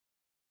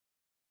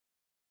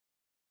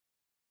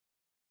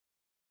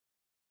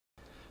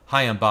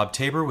Hi, I'm Bob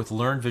Tabor with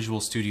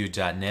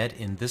LearnVisualStudio.net.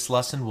 In this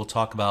lesson, we'll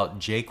talk about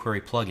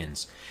jQuery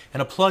plugins.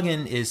 And a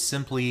plugin is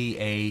simply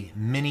a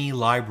mini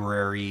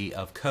library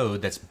of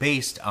code that's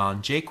based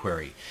on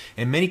jQuery.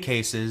 In many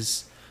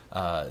cases,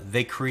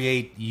 they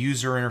create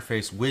user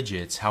interface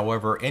widgets.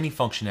 However, any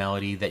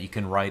functionality that you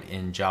can write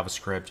in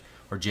JavaScript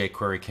or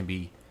jQuery can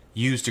be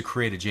used to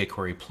create a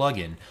jQuery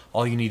plugin.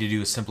 All you need to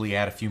do is simply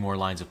add a few more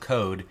lines of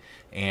code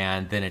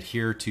and then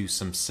adhere to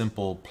some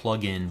simple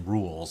plugin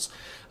rules.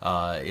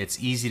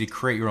 It's easy to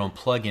create your own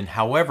plugin.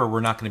 However,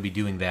 we're not going to be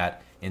doing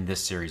that in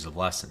this series of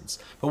lessons.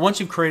 But once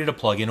you've created a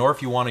plugin, or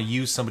if you want to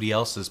use somebody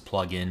else's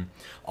plugin,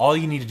 all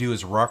you need to do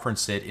is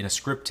reference it in a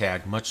script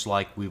tag, much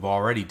like we've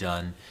already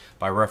done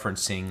by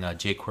referencing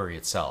jQuery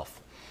itself.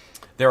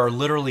 There are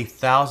literally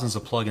thousands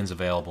of plugins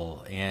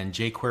available, and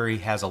jQuery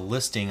has a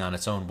listing on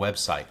its own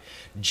website.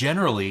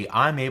 Generally,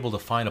 I'm able to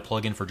find a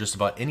plugin for just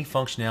about any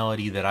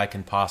functionality that I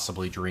can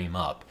possibly dream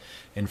up.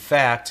 In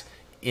fact,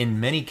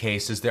 in many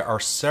cases, there are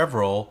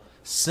several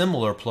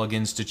similar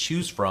plugins to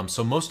choose from,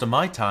 so most of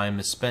my time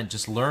is spent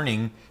just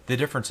learning the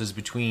differences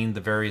between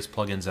the various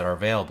plugins that are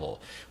available.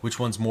 Which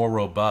one's more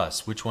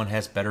robust, which one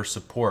has better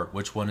support,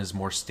 which one is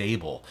more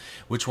stable,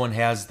 which one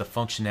has the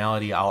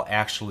functionality I'll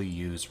actually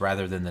use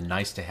rather than the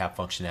nice to have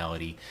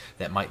functionality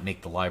that might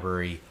make the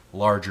library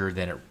larger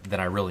than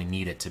I really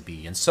need it to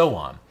be, and so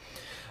on.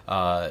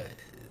 I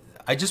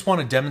just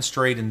want to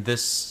demonstrate in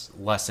this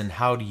lesson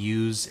how to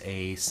use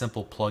a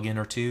simple plugin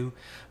or two,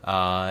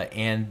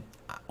 and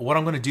what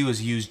I'm going to do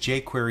is use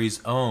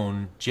jQuery's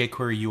own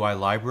jQueryUI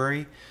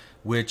library,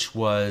 which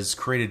was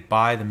created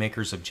by the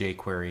makers of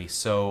jQuery.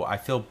 So I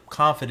feel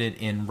confident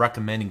in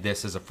recommending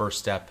this as a first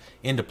step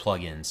into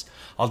plugins.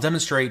 I'll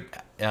demonstrate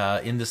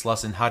in this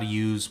lesson how to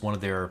use one of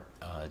their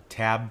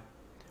tab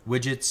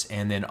widgets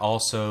and then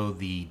also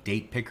the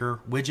date picker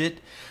widget.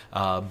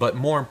 But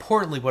more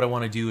importantly, what I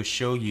want to do is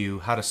show you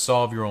how to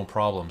solve your own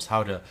problems,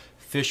 how to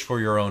fish for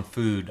your own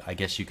food, I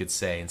guess you could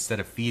say. Instead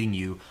of feeding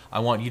you, I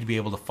want you to be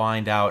able to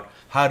find out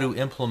how to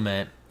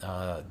implement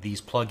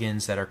these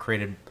plugins that are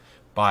created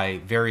by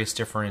various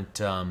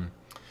different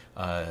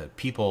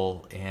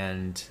people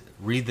and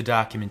read the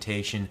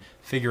documentation,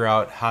 figure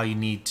out how you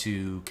need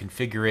to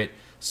configure it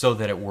so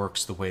that it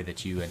works the way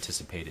that you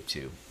anticipate it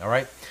to. All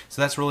right?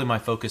 So that's really my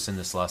focus in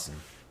this lesson.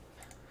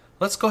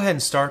 Let's go ahead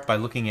and start by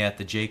looking at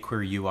the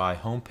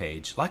jQueryUI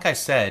homepage. Like I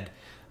said,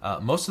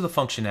 most of the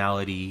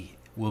functionality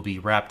will be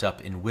wrapped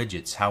up in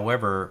widgets.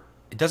 However,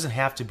 it doesn't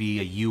have to be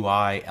a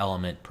UI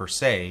element per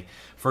se.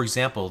 For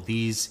example,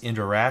 these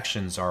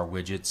interactions are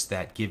widgets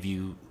that give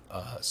you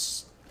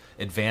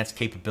advanced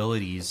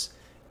capabilities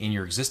in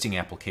your existing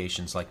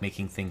applications, like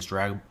making things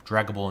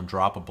draggable and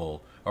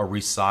droppable, or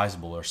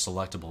resizable, or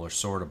selectable, or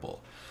sortable.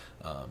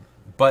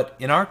 But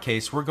in our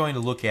case, we're going to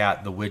look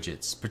at the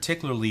widgets,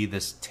 particularly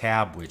this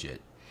tab widget.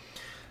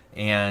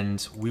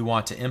 And we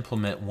want to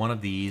implement one of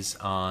these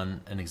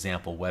on an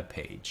example web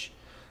page.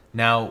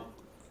 Now,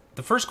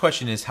 the first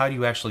question is, how do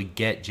you actually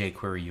get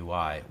jQuery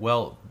UI?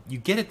 Well, you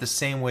get it the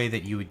same way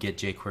that you would get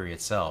jQuery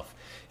itself.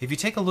 If you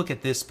take a look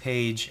at this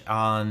page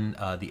on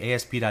the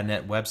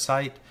ASP.NET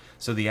website,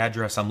 so the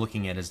address I'm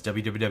looking at is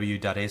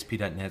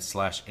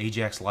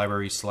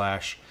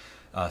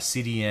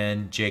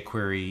www.asp.NET/ajax/library/cdn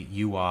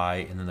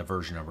jQueryUI, and then the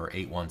version number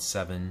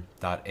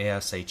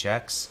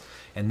 817.ashx.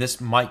 And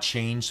this might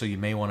change, so you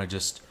may want to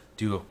just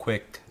do a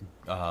quick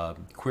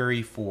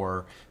query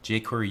for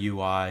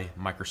jQueryUI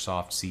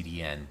Microsoft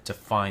CDN to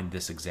find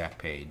this exact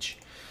page.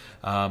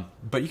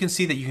 But you can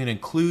see that you can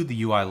include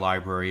the UI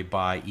library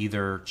by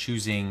either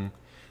choosing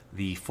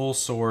the full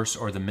source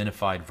or the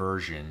minified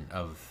version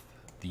of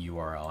the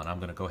URL. And I'm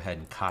going to go ahead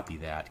and copy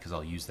that because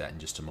I'll use that in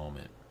just a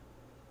moment.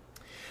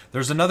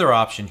 There's another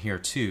option here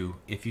too.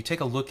 If you take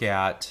a look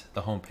at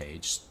the home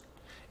page,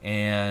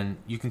 and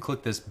you can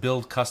click this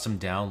Build Custom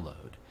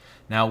Download.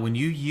 Now, when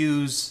you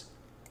use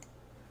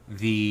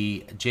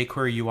the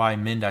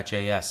jQueryUI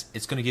min.js,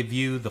 it's going to give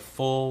you the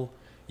full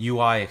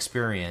UI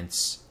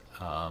experience,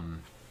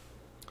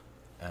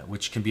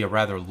 which can be a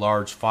rather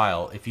large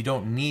file. If you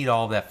don't need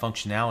all that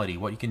functionality,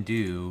 what you can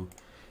do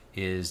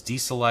is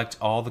deselect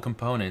all the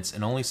components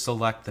and only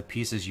select the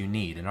pieces you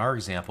need. In our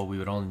example, we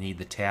would only need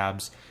the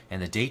tabs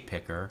and the date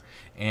picker,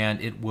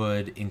 and it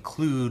would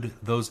include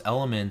those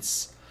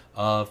elements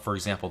of, for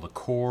example, the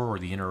core or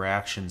the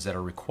interactions that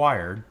are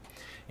required.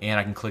 And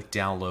I can click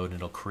download and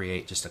it'll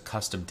create just a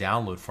custom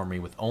download for me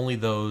with only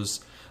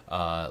those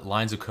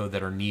lines of code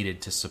that are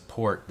needed to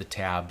support the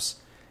tabs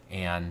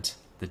and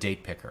the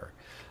date picker.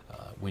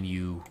 When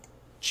you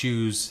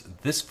choose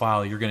this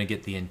file, you're going to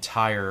get the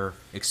entire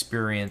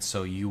experience,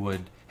 so you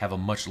would have a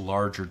much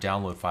larger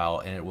download file,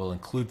 and it will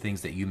include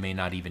things that you may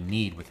not even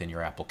need within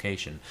your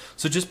application.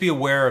 So just be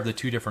aware of the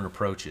two different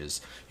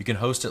approaches. You can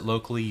host it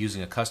locally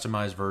using a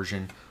customized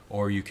version,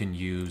 or you can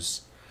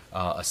use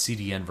a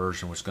CDN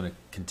version, which is going to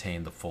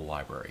contain the full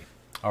library.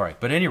 All right,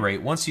 but at any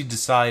rate, once you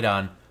decide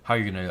on how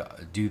you're going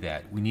to do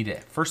that, we need to,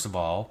 first of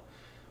all,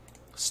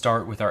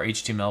 start with our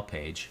HTML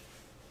page.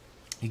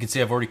 You can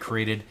see I've already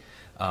created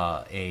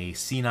a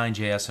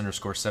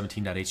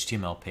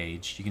c9js_17.html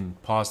page. You can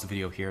pause the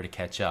video here to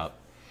catch up.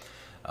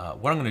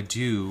 What I'm going to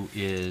do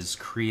is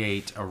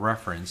create a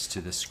reference to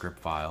this script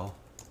file.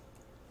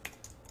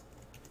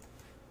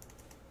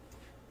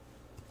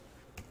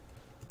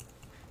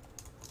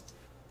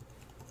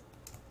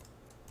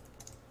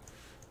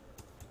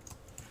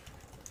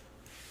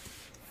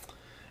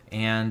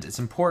 And it's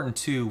important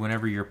too,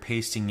 whenever you're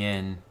pasting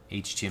in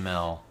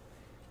HTML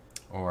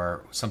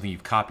or something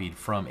you've copied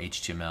from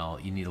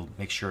HTML, you need to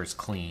make sure it's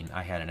clean.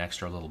 I had an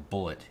extra little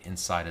bullet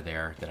inside of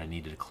there that I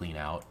needed to clean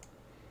out.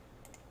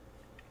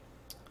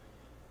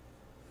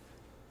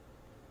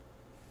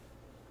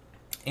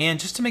 And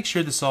just to make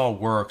sure this all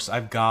works,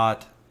 I've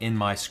got in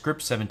my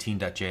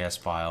script17.js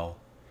file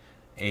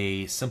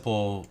a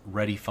simple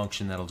ready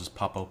function that'll just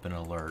pop open an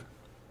alert.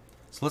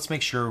 So let's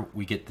make sure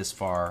we get this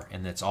far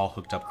and it's all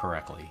hooked up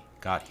correctly.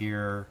 Got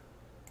here,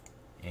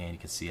 and you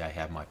can see I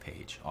have my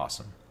page.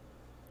 Awesome.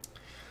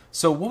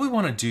 So what we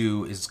want to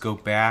do is go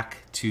back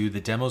to the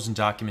demos and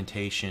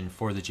documentation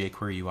for the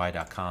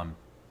jQueryUI.com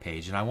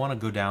page, and I want to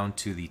go down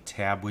to the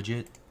tab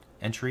widget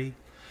entry,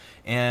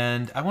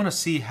 and I want to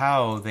see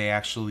how they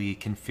actually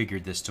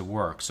configured this to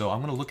work. So I'm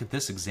going to look at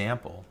this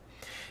example,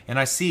 and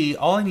I see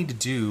all I need to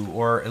do,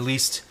 or at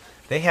least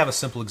they have a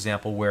simple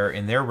example where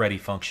in their ready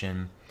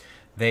function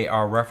they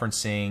are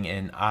referencing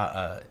an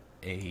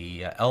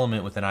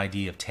element with an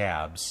ID of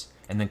tabs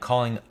and then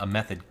calling a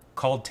method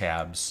called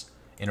tabs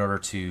in order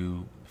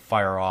to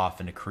fire off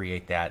and to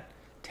create that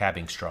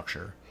tabbing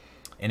structure.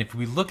 And if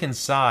we look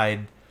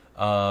inside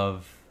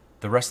of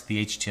the rest of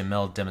the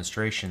HTML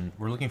demonstration,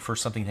 we're looking for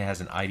something that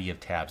has an ID of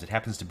tabs. It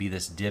happens to be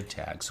this div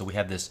tag. So we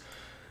have this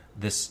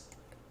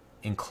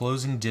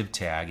enclosing div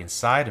tag.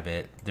 Inside of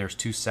it, there's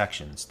two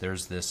sections.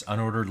 There's this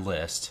unordered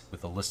list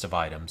with a list of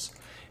items,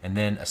 and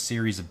then a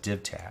series of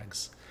div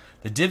tags.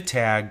 The div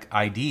tag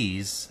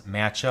IDs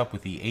match up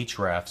with the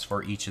hrefs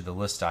for each of the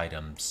list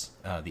items,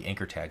 the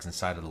anchor tags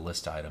inside of the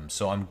list items.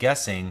 So I'm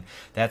guessing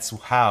that's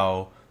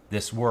how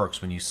this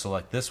works. When you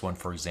select this one,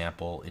 for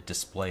example, it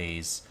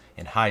displays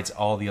and hides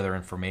all the other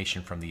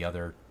information from the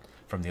other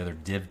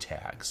div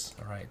tags.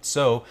 All right.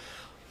 So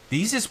the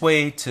easiest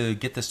way to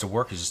get this to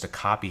work is just to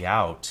copy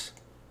out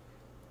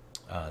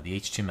the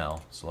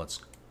HTML. So let's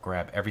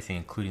grab everything,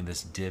 including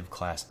this div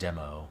class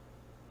demo.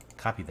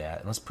 Copy that,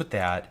 and let's put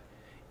that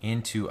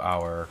into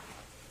our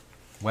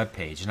web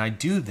page. And I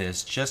do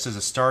this just as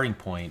a starting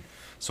point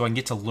so I can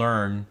get to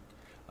learn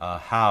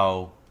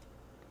how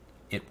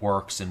it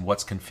works and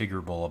what's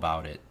configurable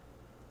about it.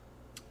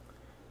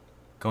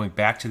 Going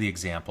back to the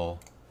example,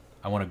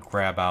 I want to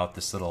grab out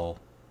this little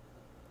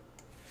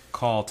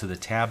call to the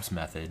tabs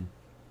method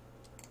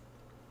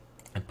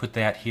and put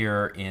that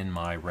here in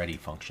my ready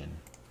function.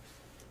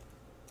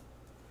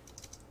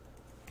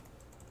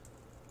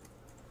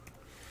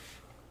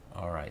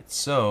 Alright,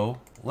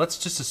 so let's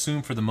just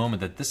assume for the moment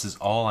that this is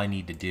all I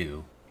need to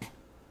do.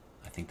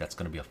 I think that's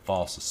going to be a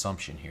false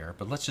assumption here,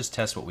 but let's just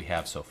test what we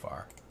have so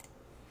far.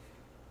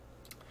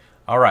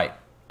 Alright,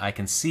 I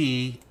can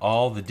see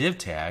all the div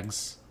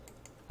tags.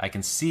 I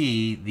can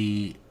see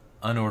the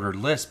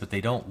unordered list, but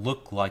they don't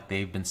look like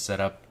they've been set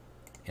up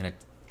in a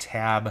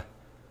tab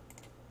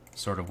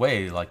sort of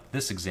way like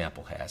this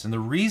example has. And the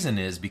reason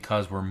is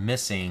because we're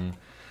missing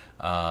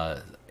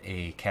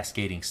a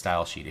cascading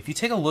style sheet. If you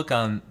take a look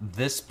on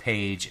this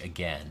page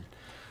again,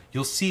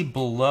 you'll see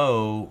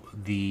below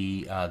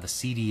the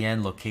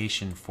CDN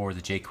location for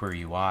the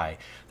jQuery UI,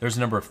 there's a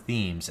number of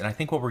themes, and I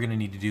think what we're going to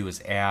need to do is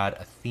add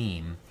a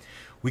theme.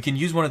 We can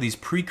use one of these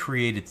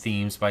pre-created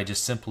themes by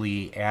just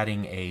simply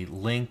adding a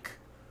link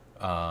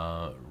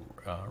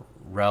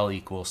rel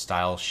equals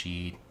style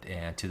sheet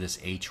and to this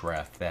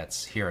href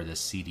that's here,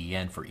 this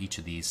CDN for each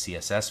of these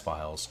CSS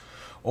files.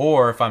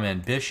 Or if I'm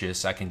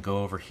ambitious, I can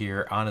go over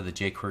here onto the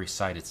jQuery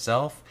site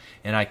itself,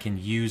 and I can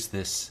use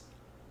this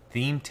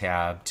theme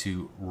tab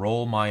to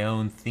roll my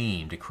own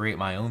theme, to create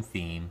my own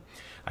theme.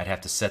 I'd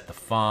have to set the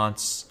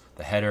fonts,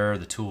 the header,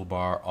 the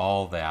toolbar,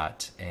 all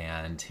that,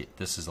 and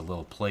this is a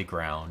little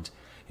playground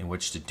in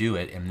which to do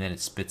it, and then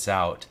it spits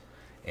out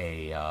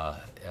a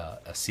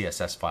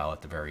CSS file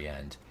at the very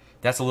end.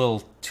 That's a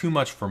little too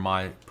much for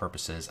my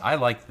purposes. I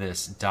like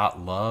this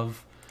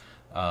 .love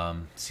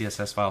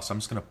CSS file, so I'm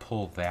just going to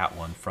pull that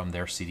one from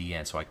their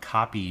CDN. So I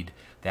copied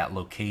that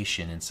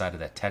location inside of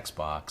that text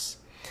box,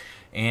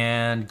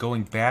 and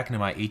going back into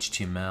my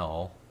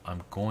HTML,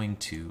 I'm going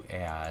to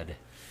add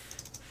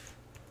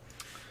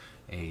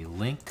a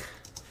link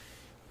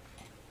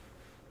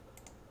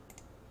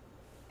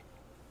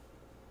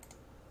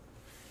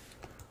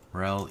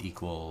rel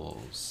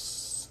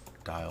equals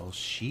style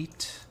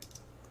sheet,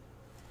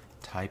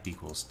 type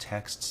equals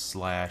text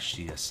slash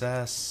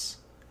CSS,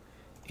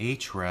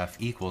 href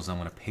equals, I'm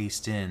going to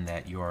paste in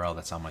that URL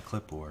that's on my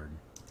clipboard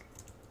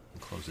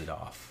and close it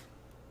off.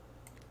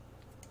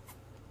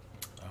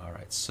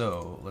 Alright,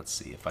 so let's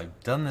see. If I've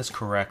done this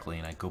correctly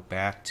and I go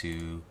back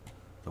to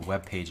the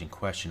web page in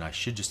question, I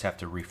should just have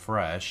to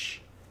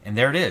refresh, and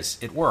there it is.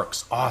 It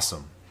works.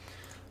 Awesome.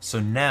 So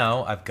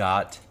now I've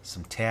got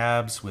some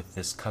tabs with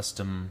this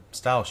custom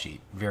style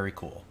sheet. Very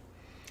cool.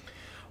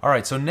 All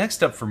right, so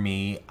next up for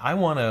me, I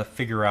want to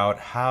figure out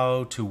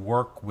how to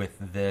work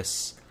with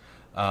this.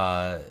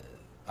 I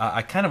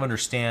kind of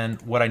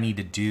understand what I need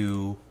to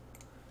do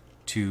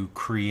to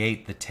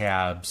create the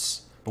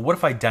tabs, but what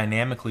if I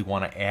dynamically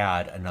want to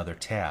add another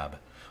tab?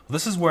 Well,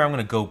 this is where I'm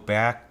going to go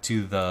back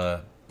to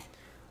the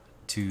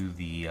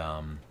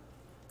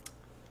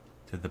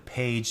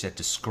page that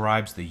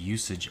describes the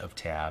usage of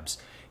tabs,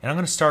 and I'm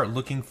going to start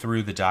looking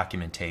through the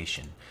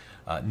documentation.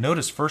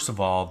 Notice first of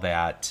all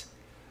that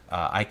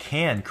I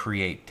can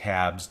create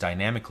tabs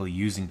dynamically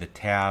using the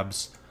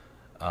tabs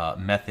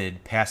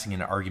method passing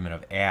an argument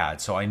of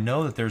add. So I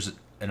know that there's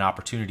an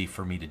opportunity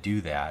for me to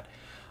do that.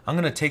 I'm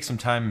going to take some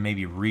time and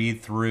maybe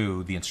read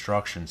through the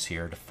instructions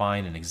here to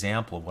find an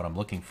example of what I'm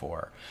looking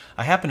for.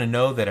 I happen to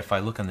know that if I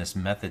look on this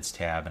methods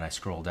tab and I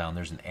scroll down,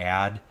 there's an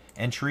add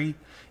entry,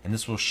 and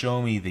this will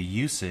show me the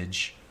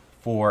usage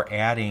for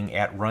adding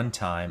at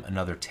runtime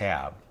another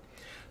tab.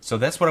 So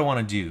that's what I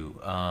want to do.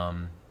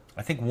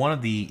 I think one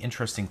of the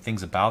interesting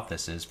things about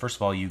this is, first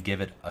of all, you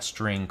give it a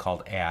string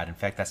called add. In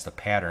fact, that's the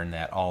pattern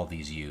that all of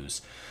these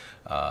use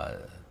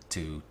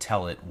to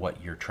tell it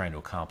what you're trying to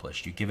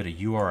accomplish. You give it a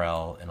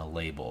URL and a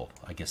label.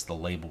 I guess the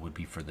label would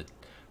be for the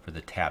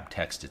tab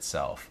text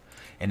itself.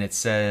 And it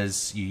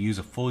says you use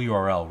a full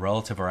URL,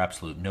 relative or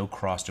absolute, no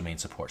cross-domain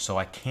support. So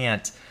I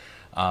can't,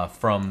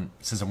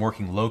 since I'm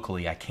working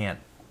locally, I can't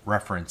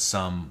reference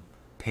some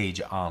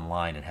page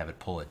online and have it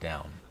pull it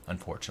down,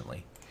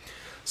 unfortunately.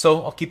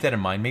 So I'll keep that in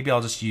mind. Maybe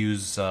I'll just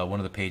use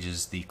one of the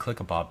pages, the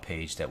Click-a-Bob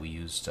page that we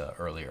used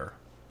earlier.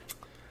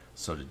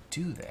 So to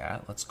do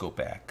that, let's go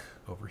back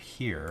over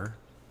here.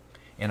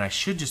 And I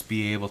should just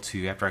be able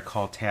to, after I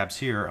call tabs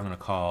here, I'm going to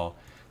call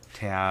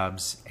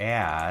tabs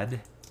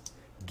add,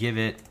 give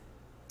it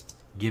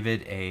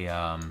a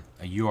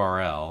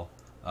URL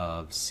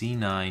of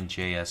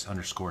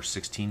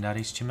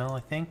c9js_16.html, I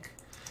think.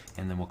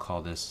 And then we'll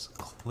call this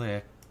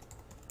click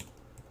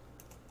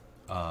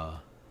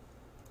Bob.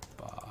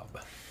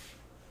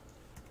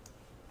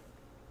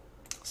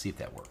 See if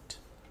that worked.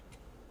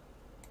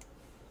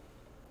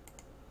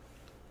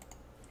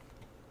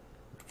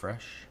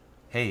 Refresh.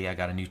 Hey, I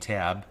got a new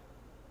tab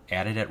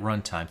added at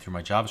runtime through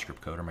my JavaScript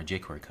code or my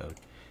jQuery code.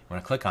 When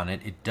I click on it,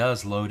 it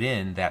does load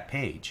in that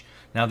page.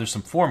 Now there's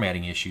some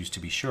formatting issues to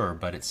be sure,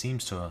 but it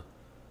seems to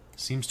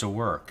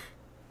work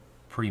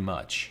pretty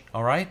much.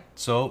 All right,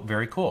 so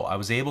very cool. I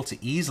was able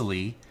to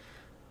easily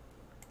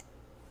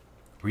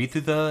read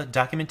through the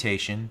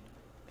documentation,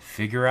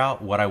 figure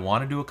out what I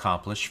wanted to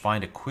accomplish,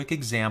 find a quick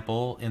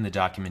example in the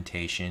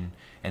documentation,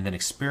 and then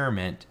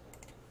experiment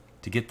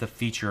to get the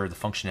feature or the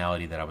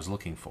functionality that I was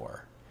looking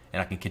for.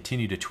 And I can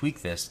continue to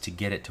tweak this to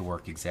get it to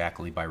work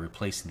exactly by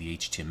replacing the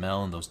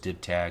HTML and those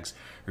div tags,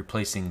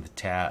 replacing the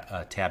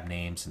tab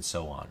names, and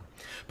so on.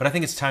 But I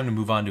think it's time to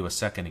move on to a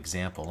second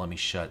example. Let me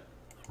shut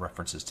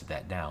references to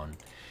that down.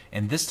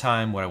 And this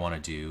time what I want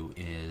to do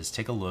is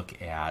take a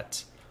look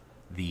at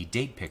the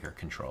date picker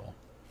control.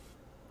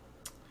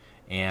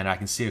 And I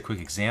can see a quick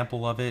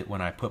example of it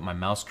when I put my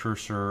mouse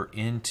cursor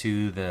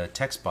into the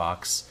text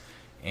box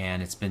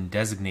and it's been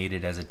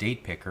designated as a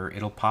date picker.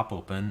 It'll pop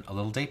open a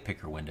little date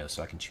picker window,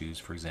 so I can choose,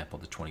 for example,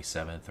 the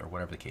 27th or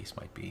whatever the case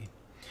might be.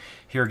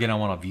 Here again, I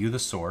want to view the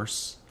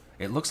source.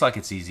 It looks like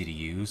it's easy to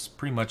use,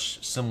 pretty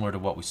much similar to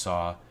what we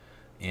saw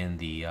in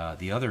the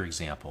other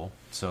example.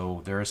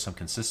 So there is some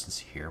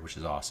consistency here, which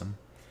is awesome.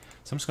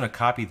 So I'm just going to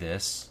copy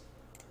this.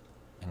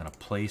 I'm going to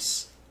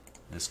place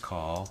this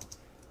call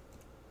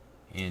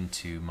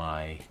into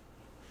my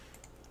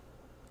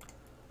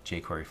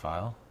jQuery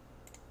file,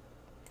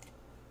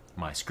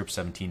 my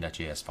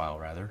script17.js file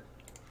rather.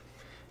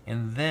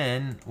 And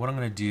then what I'm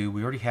going to do,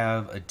 we already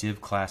have a div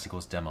class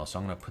equals demo, so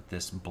I'm going to put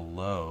this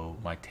below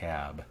my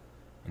tab.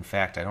 In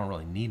fact, I don't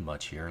really need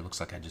much here. It looks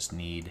like I just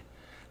need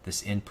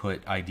this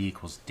input ID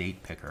equals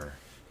date picker.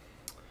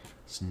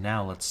 So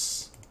now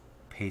let's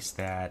paste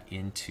that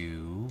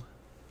into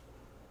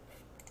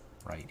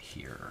right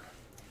here.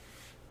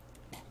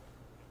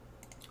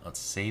 Let's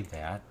save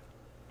that.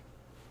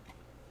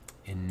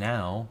 And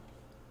now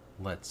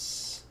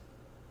let's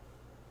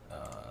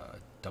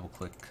double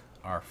click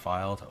our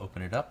file to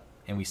open it up,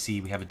 and we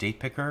see we have a date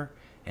picker,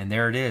 and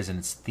there it is, and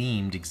it's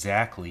themed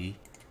exactly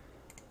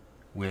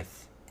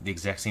with the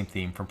exact same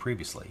theme from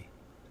previously.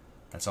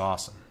 That's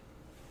awesome.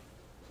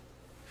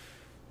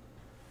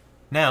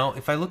 Now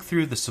if I look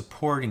through the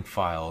supporting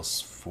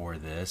files for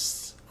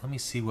this, let me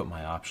see what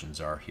my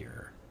options are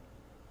here.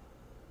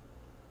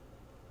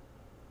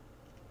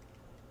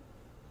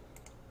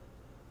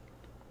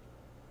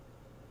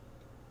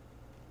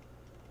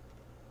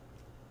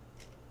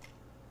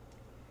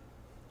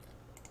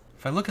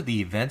 If I look at the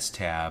Events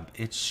tab,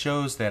 it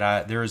shows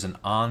that there is an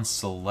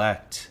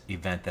onSelect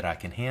event that I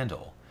can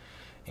handle.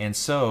 And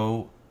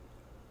so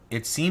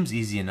it seems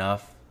easy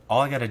enough.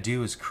 All I got to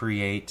do is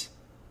create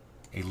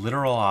a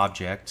literal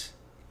object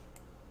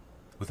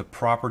with a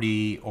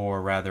property,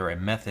 or rather a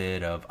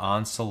method of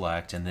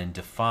onSelect, and then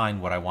define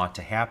what I want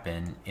to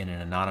happen in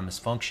an anonymous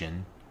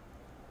function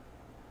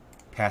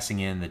passing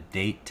in the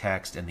date,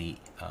 text, and the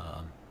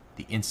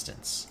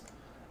instance.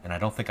 And I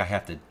don't think I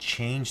have to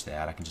change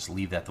that. I can just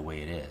leave that the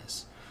way it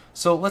is.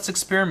 So let's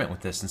experiment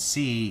with this and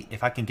see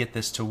if I can get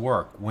this to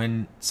work.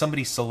 When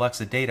somebody selects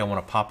a date, I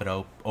want to pop it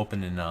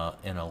open in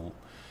a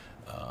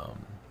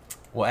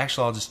well,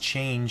 actually, I'll just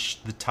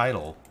change the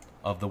title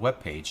of the web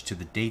page to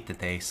the date that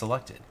they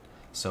selected.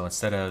 So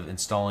instead of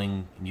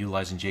installing and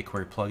utilizing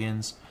jQuery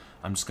plugins,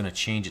 I'm just going to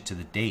change it to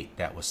the date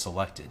that was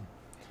selected.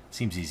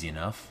 Seems easy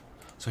enough.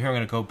 So here I'm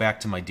going to go back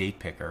to my date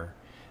picker,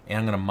 and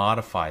I'm going to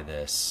modify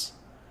this.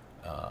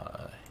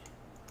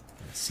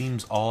 It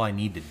seems all I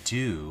need to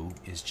do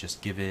is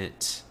just give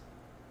it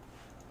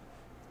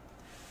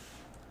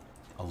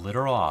a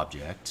literal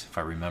object, if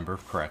I remember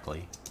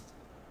correctly,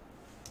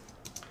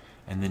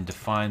 and then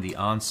define the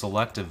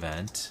onSelect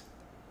event,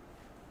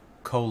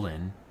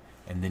 colon,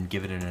 and then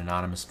give it an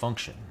anonymous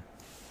function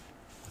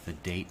with a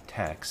date,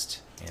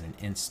 text, and an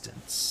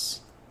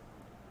instance.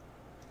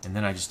 And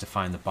then I just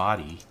define the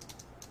body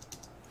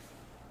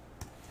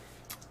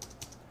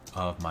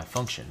of my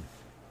function.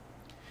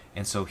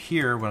 And so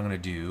here what I'm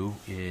going to do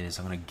is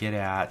I'm going to get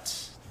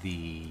at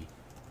the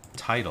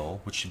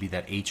title, which should be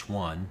that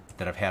H1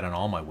 that I've had on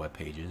all my web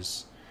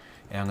pages,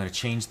 and I'm going to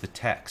change the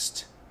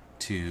text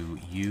to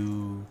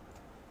you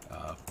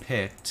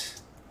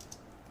picked,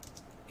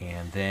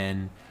 and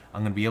then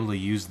I'm going to be able to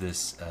use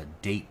this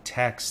date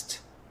text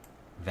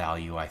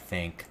value, I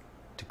think,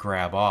 to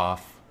grab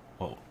off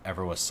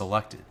whatever was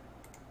selected.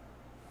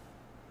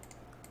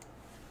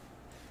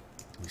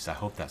 At least I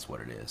hope that's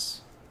what it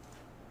is.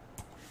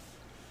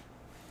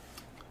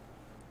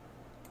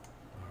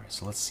 Alright,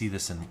 so let's see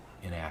this in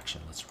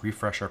action. Let's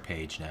refresh our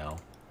page now.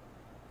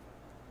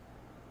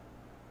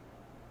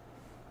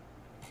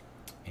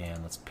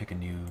 And let's pick a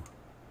new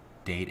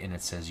date, and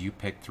it says you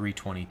picked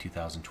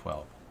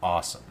 3/20/2012.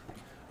 Awesome.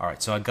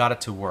 Alright, so I got it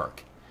to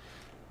work.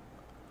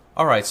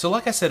 Alright, so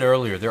like I said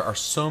earlier, there are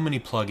so many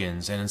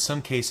plugins, and in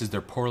some cases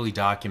they're poorly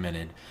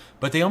documented,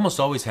 but they almost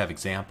always have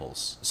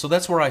examples. So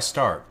that's where I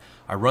start.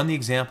 I run the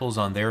examples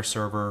on their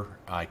server,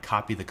 I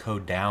copy the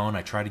code down,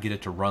 I try to get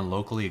it to run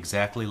locally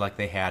exactly like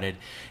they had it,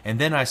 and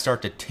then I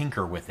start to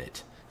tinker with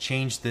it.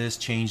 Change this,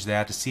 change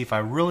that, to see if I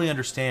really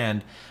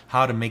understand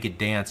how to make it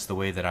dance the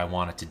way that I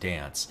want it to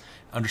dance,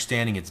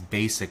 understanding its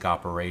basic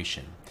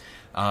operation.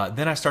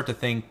 Then I start to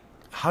think,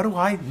 how do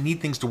I need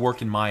things to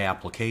work in my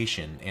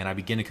application? And I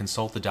begin to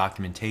consult the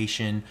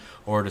documentation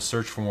or to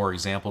search for more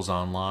examples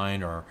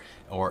online or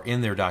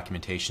in their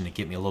documentation to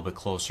get me a little bit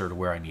closer to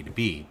where I need to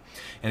be.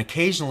 And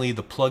occasionally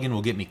the plugin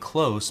will get me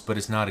close, but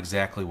it's not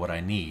exactly what I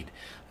need.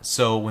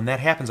 So when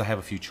that happens, I have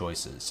a few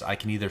choices. I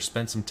can either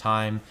spend some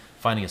time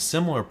finding a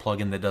similar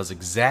plugin that does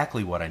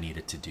exactly what I need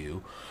it to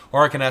do,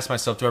 or I can ask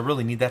myself, do I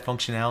really need that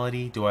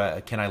functionality?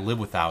 Can I live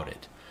without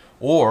it?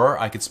 Or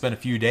I could spend a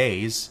few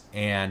days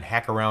and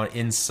hack around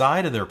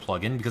inside of their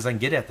plugin, because I can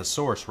get at the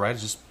source, right?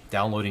 It's just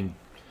downloading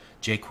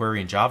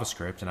jQuery and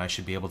JavaScript, and I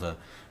should be able to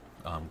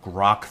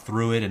grok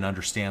through it and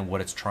understand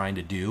what it's trying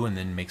to do and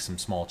then make some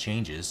small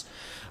changes.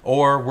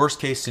 Or worst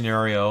case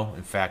scenario,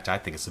 in fact I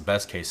think it's the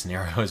best case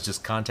scenario, is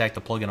just contact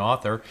the plugin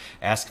author,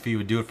 ask if he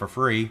would do it for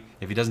free.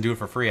 If he doesn't do it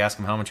for free, ask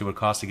him how much it would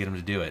cost to get him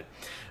to do it.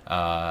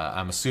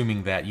 I'm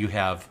assuming that you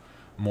have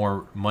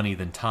more money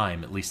than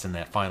time, at least in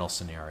that final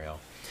scenario.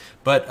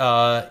 But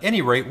at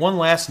any rate, one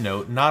last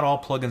note, not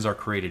all plugins are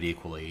created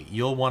equally.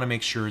 You'll want to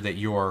make sure that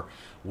your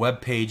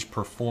web page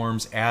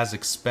performs as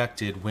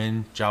expected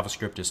when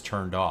JavaScript is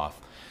turned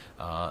off.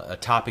 A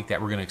topic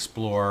that we're going to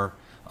explore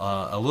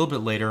a little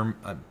bit later,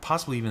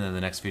 possibly even in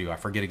the next video. I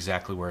forget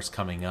exactly where it's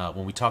coming up,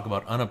 when we talk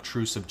about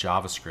unobtrusive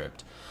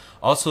JavaScript.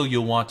 Also,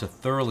 you'll want to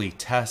thoroughly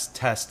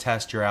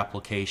test your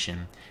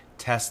application,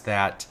 test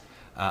that,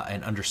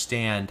 and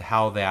understand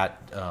how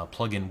that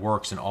plugin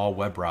works in all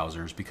web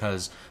browsers,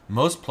 because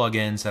most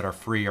plugins that are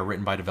free are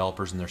written by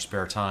developers in their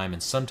spare time,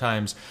 and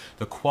sometimes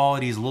the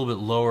quality is a little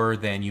bit lower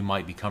than you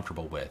might be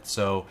comfortable with.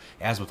 So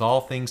as with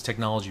all things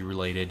technology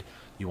related,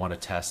 you want to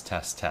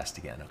test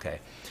again, okay?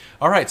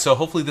 Alright, so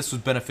hopefully this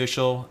was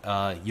beneficial.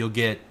 You'll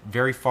get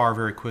very far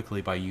very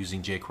quickly by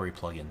using jQuery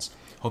plugins.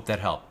 Hope that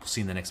helped. We'll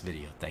see you in the next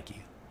video. Thank you.